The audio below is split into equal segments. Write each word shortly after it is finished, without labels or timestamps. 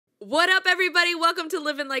What up, everybody? Welcome to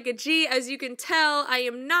Living Like a G. As you can tell, I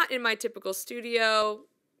am not in my typical studio.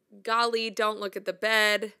 Golly, don't look at the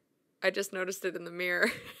bed. I just noticed it in the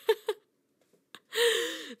mirror.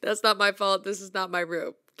 That's not my fault. This is not my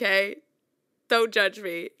room, okay? Don't judge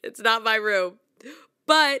me. It's not my room.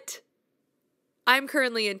 But I'm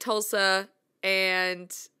currently in Tulsa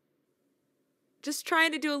and just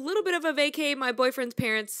trying to do a little bit of a vacay. My boyfriend's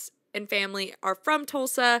parents and family are from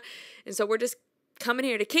Tulsa, and so we're just coming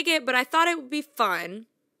here to kick it, but I thought it would be fun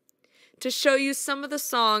to show you some of the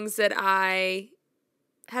songs that I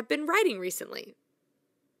have been writing recently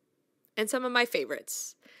and some of my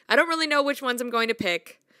favorites. I don't really know which ones I'm going to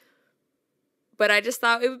pick, but I just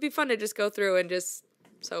thought it would be fun to just go through and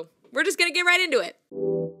so we're just going to get right into it.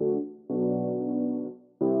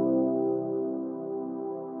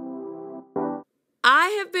 I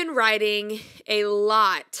have been writing a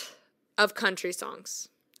lot of country songs.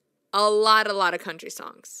 A lot of country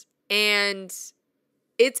songs. And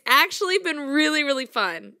it's actually been really, really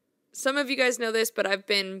fun. Some of you guys know this, but I've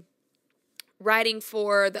been writing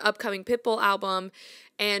for the upcoming Pitbull album,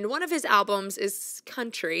 and one of his albums is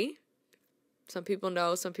country. Some people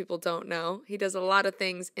know, some people don't know. He does a lot of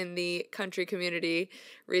things in the country community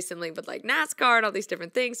recently with like NASCAR and all these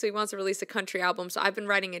different things. So he wants to release a country album. So I've been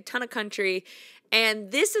writing a ton of country.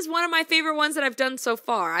 And this is one of my favorite ones that I've done so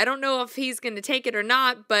far. I don't know if he's going to take it or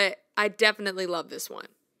not, but I definitely love this one.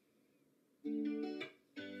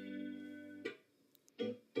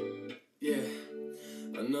 Yeah.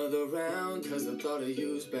 Another round, cause I thought of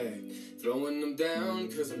you's back. Throwing them down,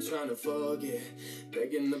 cause I'm trying to forget.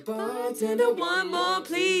 Begging the bartender one more,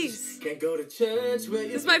 please. Can't go to church where you.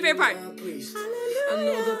 This is my favorite part. I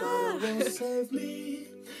know the bottle won't save me,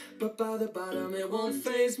 but by the bottom it won't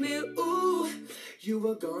faze me. Ooh, you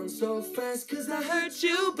were gone so fast, cause I hurt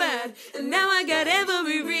you bad. And now I got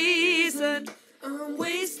every reason. I'm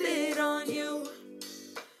wasted on you.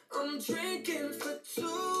 I'm drinking for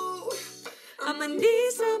two. I'ma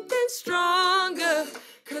need something stronger,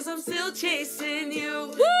 cause I'm still chasing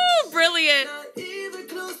you. Woo! Brilliant! Not even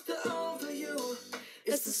close to over you.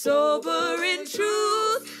 It's the sobering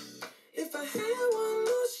truth. If I had one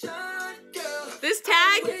more shot, girl. This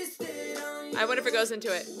tag, I wonder if it goes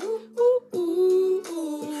into it. Ooh, ooh, ooh,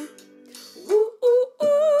 ooh. Ooh, ooh,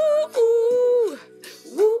 ooh, ooh.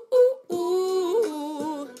 Ooh, ooh,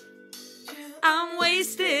 ooh. I'm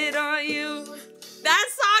wasted on you. That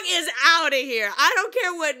song is out of here. I don't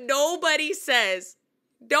care what nobody says.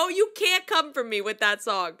 No, you can't come for me with that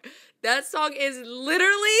song. That song is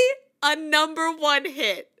literally a #1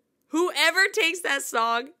 hit. Whoever takes that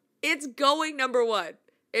song, it's going #1.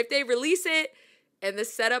 If they release it and the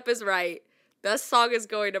setup is right, that song is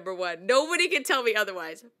going #1. Nobody can tell me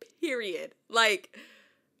otherwise. Period. Like,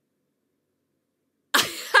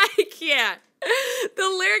 I can't. The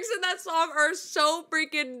lyrics in that song are so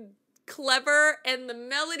freaking clever, and the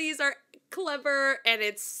melodies are clever, and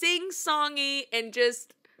it's sing-songy, and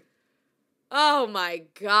just, oh my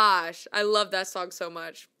gosh, I love that song so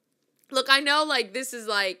much. Look, I know, like, this is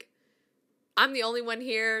like, I'm the only one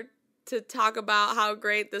here to talk about how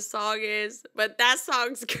great this song is, but that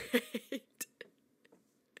song's great.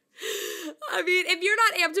 I mean, if you're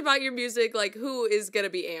not amped about your music, like, who is gonna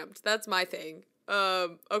be amped? That's my thing.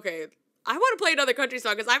 Okay. I want to play another country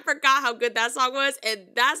song because I forgot how good that song was,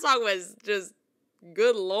 and that song was just,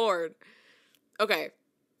 good Lord. Okay,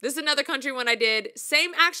 this is another country one I did.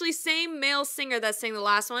 Same male singer that sang the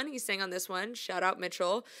last one. He sang on this one. Shout out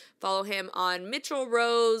Mitchell. Follow him on Mitchell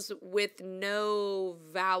Rose with no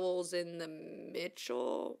vowels in the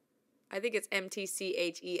Mitchell. I think it's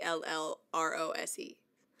MTCHELLROSE.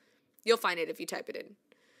 You'll find it if you type it in.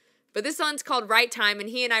 But this one's called Right Time, and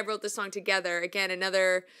he and I wrote this song together. Again,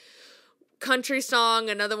 another country song,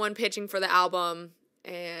 another one pitching for the album,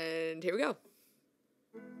 and here we go.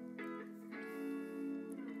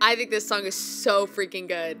 I think this song is so freaking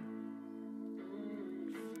good.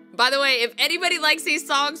 By the way, if anybody likes these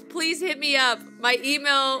songs, please hit me up. My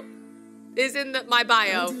email is in my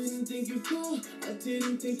bio. I didn't think you'd come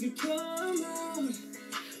out.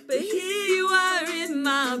 But here you are in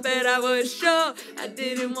my bed, I was sure I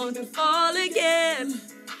didn't want to fall again.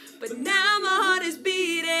 But now my heart is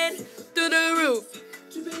beating through the roof.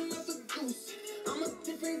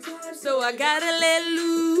 So I gotta let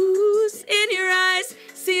loose in your eyes,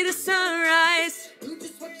 see the sunrise,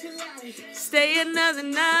 stay another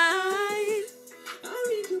night.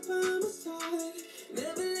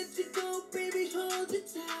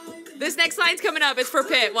 This next line's coming up, it's for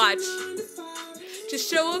Pitt, watch. Just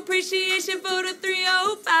show appreciation for the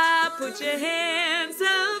 305, put your hands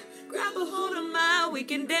up, grab a hold of my, we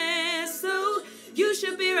can dance, so you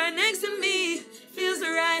should be right next to me. Feels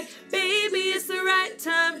feels right. Baby, it's the right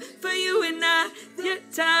time for you and I. Your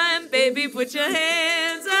time, baby, put your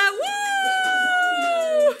hands up. Woo!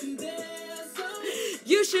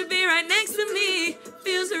 You should be right next to me.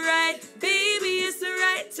 Feels right. Baby, it's the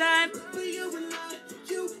right time.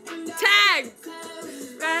 Tag!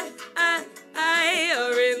 Right,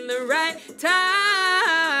 or in the right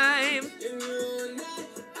time.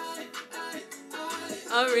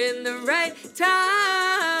 Or in the right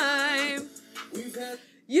time.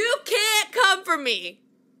 You can't come for me.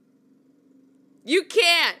 You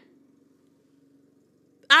can't.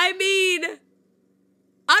 I mean, I'm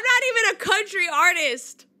not even a country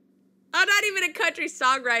artist. I'm not even a country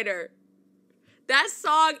songwriter. That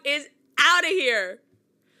song is out of here.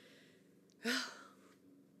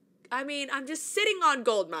 I mean, I'm just sitting on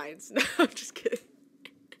gold mines. No, I'm just kidding.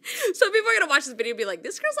 Some people are going to watch this video and be like,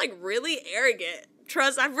 this girl's like really arrogant.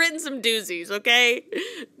 Trust, I've written some doozies, okay?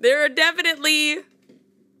 There are definitely,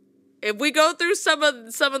 if we go through some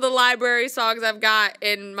of the library songs I've got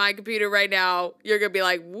in my computer right now, you're going to be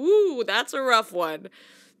like, woo, that's a rough one.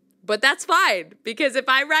 But that's fine, because if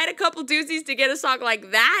I write a couple doozies to get a song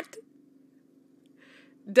like that,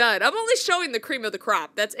 done. I'm only showing the cream of the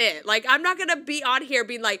crop. That's it. Like, I'm not going to be on here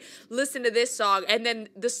being like, listen to this song, and then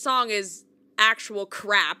the song is actual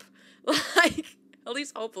crap. Like, at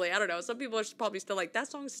least hopefully. I don't know. Some people are probably still like, that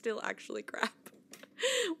song's still actually crap.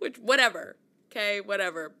 Which, whatever. Okay,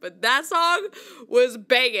 whatever. But that song was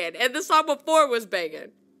banging. And the song before was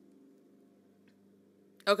banging.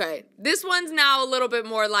 Okay, this one's now a little bit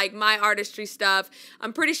more like my artistry stuff.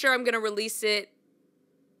 I'm pretty sure I'm going to release it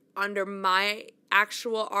under my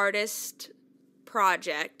actual artist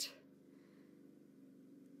project.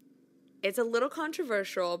 It's a little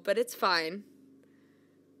controversial, but it's fine.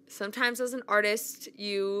 Sometimes as an artist,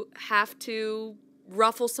 you have to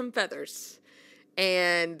ruffle some feathers.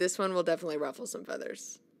 And this one will definitely ruffle some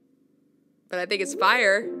feathers. But I think it's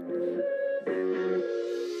fire.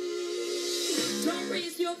 Don't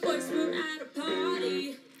raise your voice, we're at a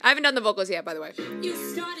party. I haven't done the vocals yet, by the way. You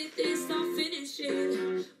started this, I'll finish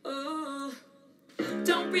it. Oh,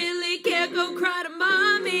 don't really care, go cry to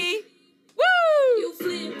mommy. Woo! You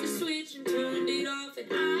flipped the switch and turned it off,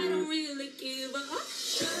 and I don't really give a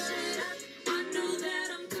I know that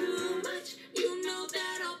I'm too much. You know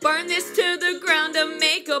that I'll Burn this to the ground to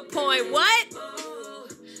make a point. What? Oh,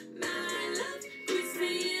 my love, quit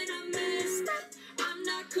saying I messed up. I'm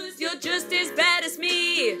not, 'cause You're just as bad as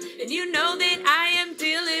me, and you know that I am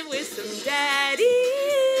dealing with some daddy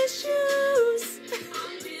issues.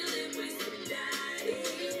 I'm dealing with some daddy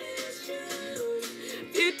issues.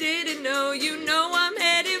 If you didn't know, you know I'm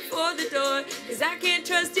headed for the door, 'cause I can't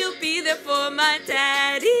trust you'll be there for my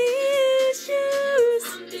daddy issues.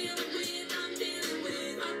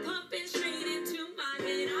 I'm pumping straight into my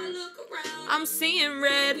head. I look around. I'm seeing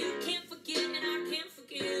red. You can't forget and I can't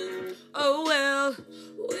forgive. Oh well.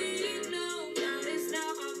 We know that it's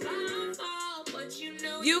not my fault, but you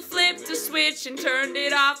know You flipped the switch and turned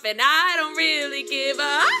it off, and I don't really give a. I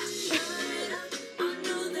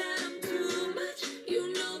know that I'm too much.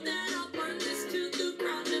 You know that I'll burn this to the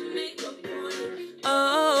ground and make a point.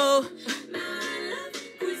 Oh, My love,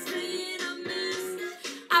 quit saying I messed up.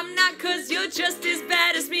 I'm not, 'cause you're just as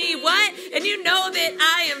bad as me. What? And you know that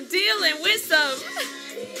I am dealing with some.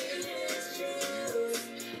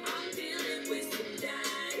 I'm dealing with some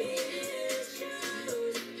daddy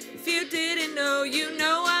issues. If you didn't know, you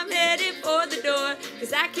know I'm headed for the door,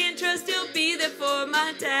 'cause I can't trust you'll be there for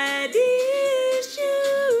my daddy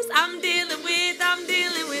issues. I'm dealing with,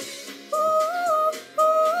 ooh,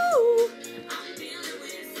 ooh, I'm dealing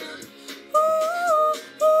with some. ooh,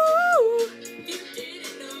 ooh. You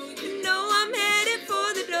didn't know you. You know I'm headed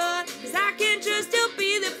for the door, 'cause I can't trust you'll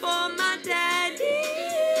be there for my daddy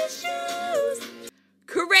issues.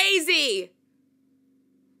 Crazy.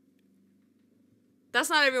 That's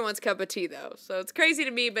not everyone's cup of tea, though. So it's crazy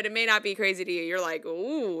to me, but it may not be crazy to you. You're like,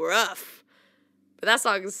 ooh, rough. But that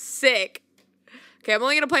song is sick. Okay, I'm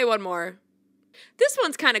only going to play one more. This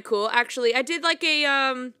one's kind of cool, actually. I did like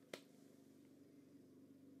an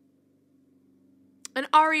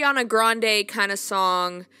Ariana Grande kind of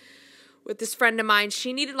song with this friend of mine.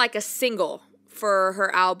 She needed like a single for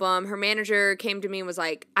her album. Her manager came to me and was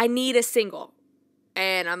like, I need a single.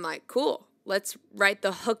 And I'm like, cool. Let's write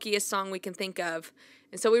the hookiest song we can think of.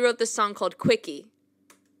 And so we wrote this song called Quickie.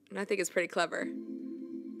 And I think it's pretty clever.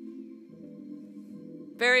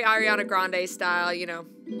 Very Ariana Grande style, you know.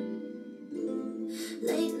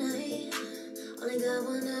 Late night, only got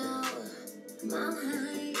 1 hour. Mom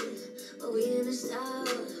high, but we in the shower.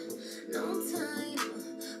 No time,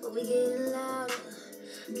 but we getting louder.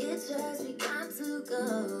 Get dressed, we got to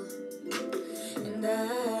go. And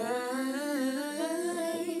I'm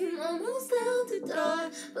almost out the door,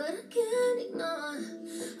 but I can't ignore.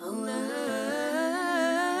 Oh,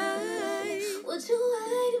 what you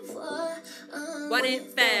waiting for? Want it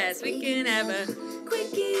fast, we can have a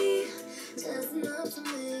quickie. Just enough to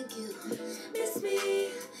make you miss me.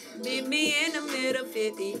 Meet me in the middle,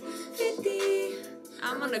 50-50.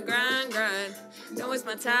 I'm on the grind. Don't waste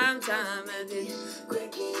my time. And then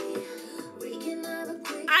Quickie, we can have a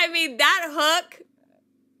quickie. I mean, that hook.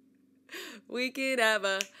 We could have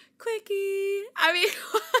a quickie. I mean,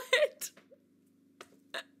 what?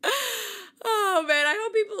 Oh, man. I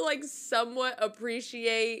hope people, like, somewhat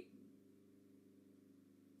appreciate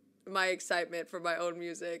my excitement for my own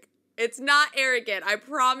music. It's not arrogant. I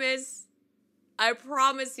promise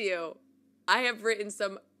you. I have written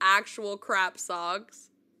some actual crap songs.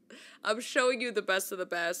 I'm showing you the best of the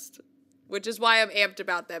best, which is why I'm amped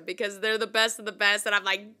about them, because they're the best of the best, and I'm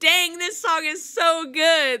like, dang, this song is so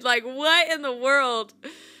good. Like, what in the world?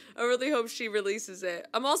 I really hope she releases it.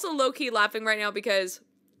 I'm also low-key laughing right now because,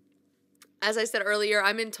 as I said earlier,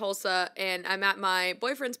 I'm in Tulsa, and I'm at my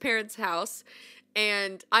boyfriend's parents' house,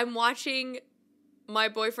 and I'm watching my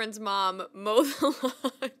boyfriend's mom mow the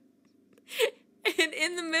lawn. And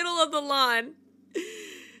in the middle of the lawn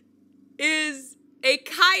is a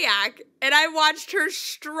kayak, and I watched her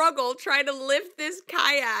struggle trying to lift this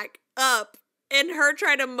kayak up and her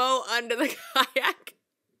trying to mow under the kayak.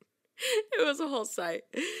 It was a whole sight.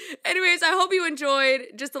 Anyways, I hope you enjoyed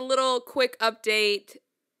just a little quick update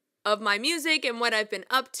of my music and what I've been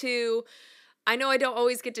up to. I know I don't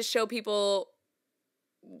always get to show people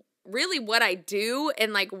really what I do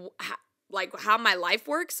and like how my life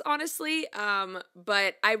works, honestly.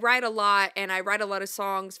 But I write a lot, and I write a lot of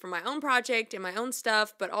songs for my own project and my own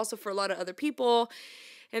stuff, but also for a lot of other people.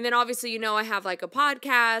 And then obviously, you know, I have like a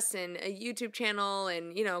podcast and a YouTube channel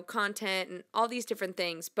and, you know, content and all these different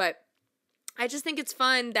things. But I just think it's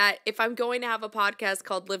fun that if I'm going to have a podcast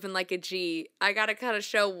called Livin' Like a G, I got to kind of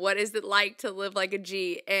show what is it like to live like a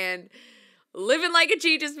G. And living like a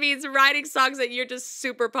G just means writing songs that you're just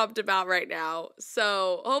super pumped about right now.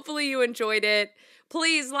 So hopefully you enjoyed it.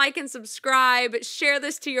 Please like and subscribe. Share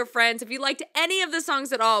this to your friends. If you liked any of the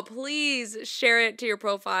songs at all, please share it to your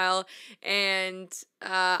profile. And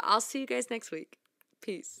I'll see you guys next week.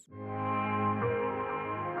 Peace.